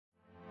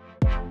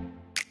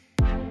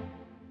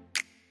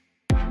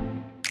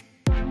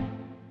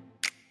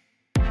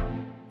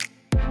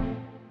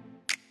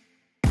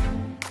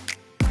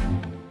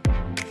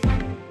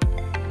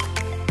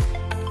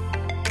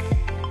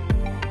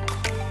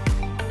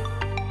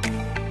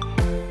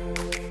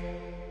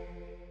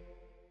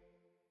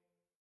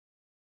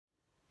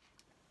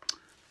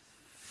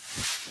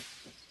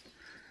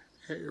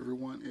Hey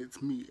everyone,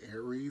 it's me,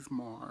 Aries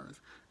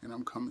Mars, and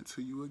I'm coming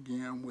to you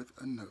again with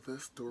another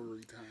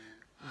story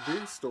time.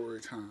 This story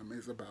time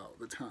is about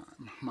the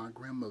time my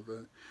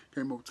grandmother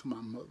came over to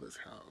my mother's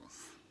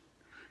house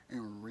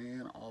and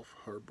ran off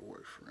her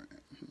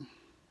boyfriend.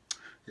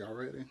 Y'all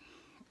ready?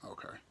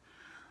 Okay.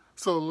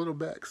 So a little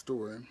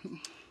backstory.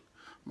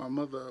 My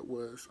mother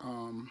was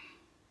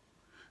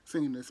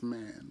seeing this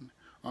man,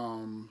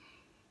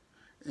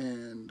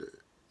 and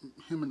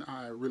him and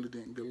I really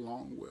didn't get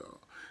along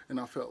well.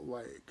 And I felt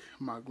like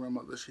my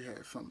grandmother, she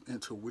had some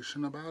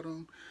intuition about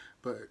him.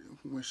 But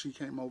when she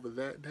came over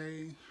that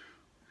day,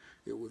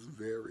 it was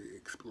very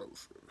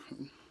explosive.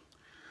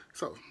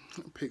 So,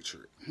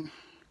 picture it.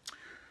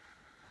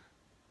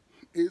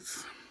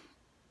 It's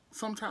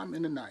sometime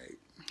in the night.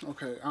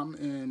 Okay, I'm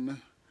in,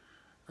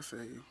 I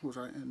say, was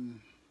I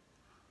in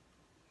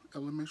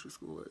elementary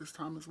school at this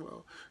time as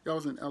well? Yeah, I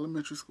was in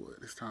elementary school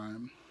at this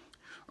time.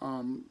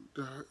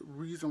 The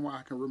reason why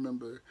I can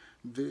remember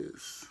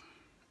this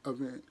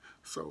event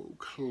so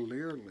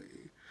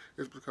clearly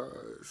is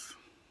because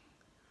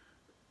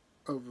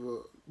of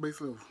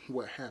basically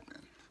what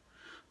happened,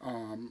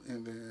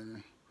 and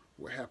then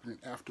what happened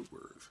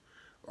afterwards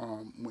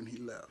when he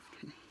left.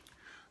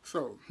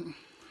 So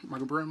my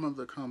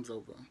grandmother comes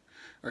over.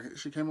 Okay,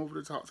 she came over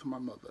to talk to my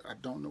mother. I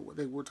don't know what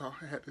they were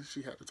talking.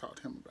 She had to talk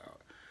to him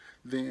about.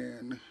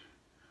 Then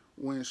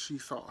when she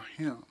saw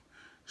him,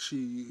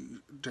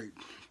 they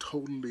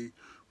totally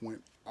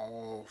went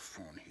off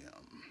on him.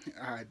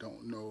 I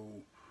don't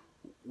know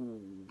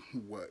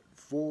what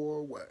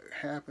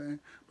happened,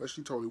 but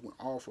she totally went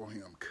off on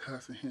him,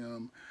 cussing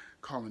him,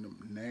 calling him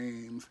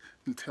names,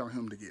 and telling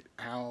him to get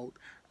out.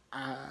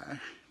 I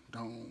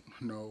don't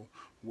know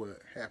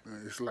what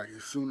happened. It's like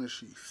as soon as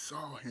she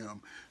saw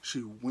him,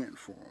 she went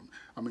for him.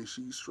 I mean,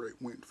 she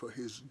straight went for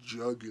his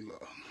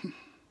jugular.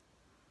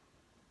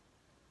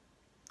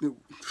 It,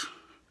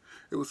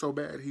 it was so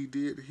bad. He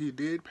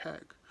did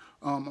pack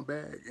a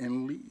bag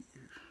and leave.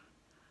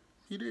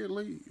 He did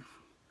leave,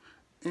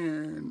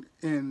 and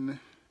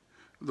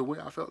the way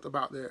I felt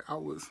about that, I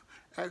was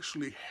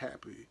actually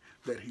happy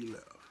that he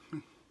left.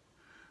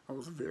 I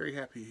was very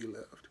happy he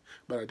left,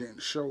 but I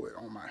didn't show it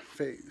on my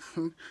face.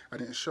 I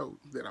didn't show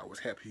that I was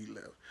happy he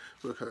left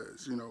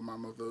because, you know, my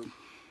mother,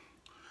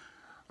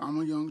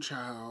 I'm a young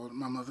child,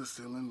 my mother's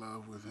still in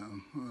love with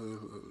him.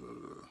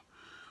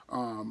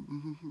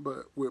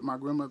 But with my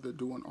grandmother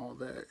doing all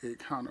that, it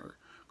kind of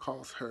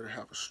caused her to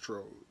have a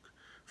stroke.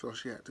 So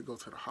she had to go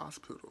to the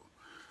hospital.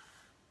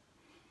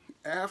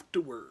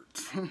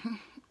 Afterwards,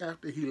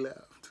 after he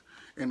left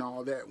and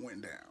all that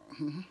went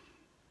down,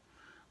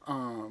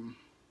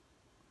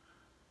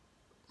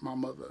 my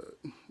mother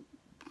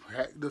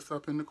packed us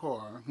up in the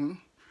car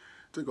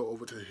to go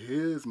over to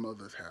his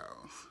mother's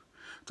house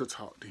to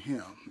talk to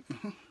him.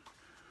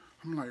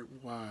 I'm like,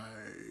 why?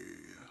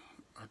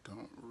 I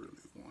don't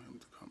really want him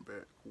to come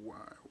back. Why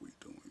are we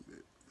doing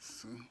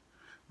this?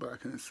 But I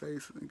couldn't say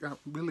something. I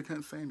really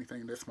couldn't say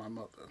anything. That's my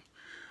mother.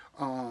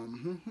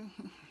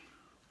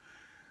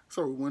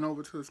 So we went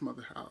over to his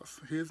mother's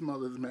house. His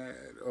mother's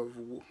mad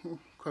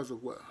because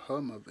of what her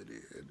mother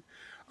did.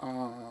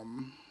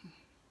 And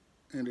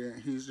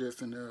then he's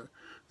just in there,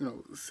 you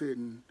know,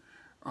 sitting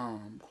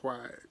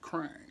quiet,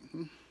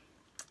 crying.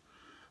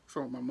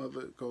 So my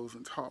mother goes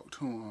and talks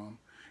to him,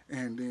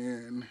 and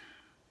then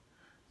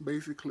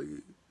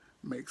basically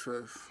makes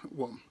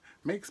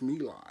me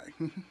lie.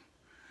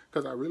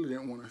 Because I really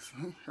didn't want to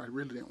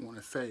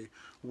say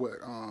what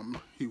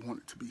he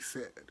wanted to be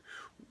said.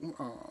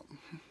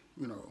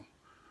 You know,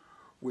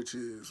 which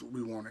is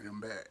we wanted him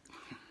back.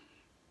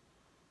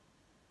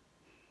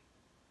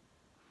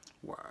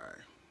 Why?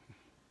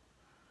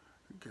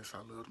 I guess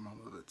I loved my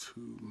mother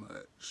too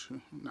much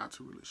not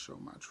to really show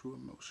my true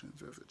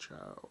emotions as a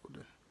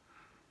child.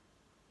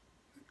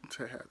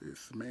 To have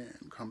this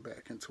man come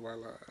back into our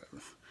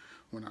lives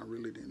when I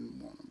really didn't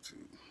want him to.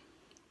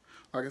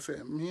 Like I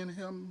said, me and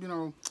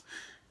him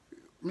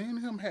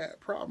had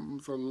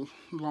problems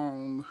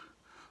along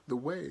the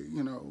way,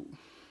 you know,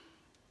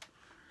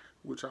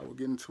 which I will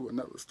get into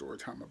another story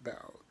time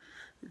about.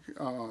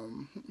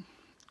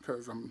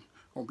 Because I'm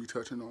going to be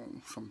touching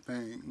on some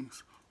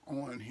things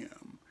on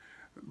him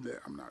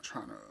that I'm not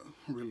trying to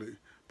really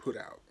put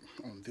out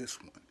on this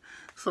one.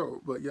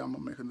 So, but yeah, I'm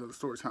going to make another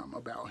story time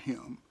about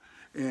him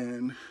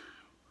and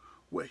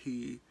what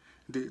he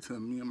did to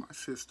me and my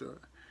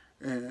sister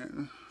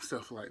and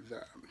stuff like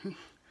that.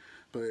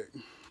 But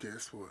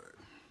guess what?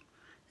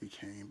 He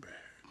came back.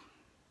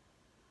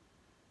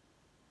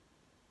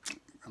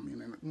 I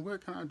mean, and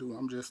what can I do?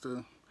 I'm just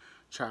a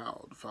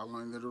child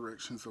following the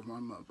directions of my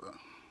mother.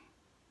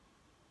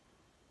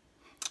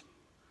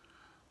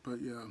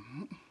 But yeah,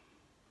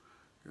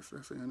 guess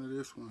that's the end of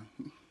this one.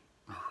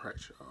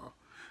 Alright, y'all.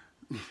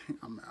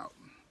 I'm out.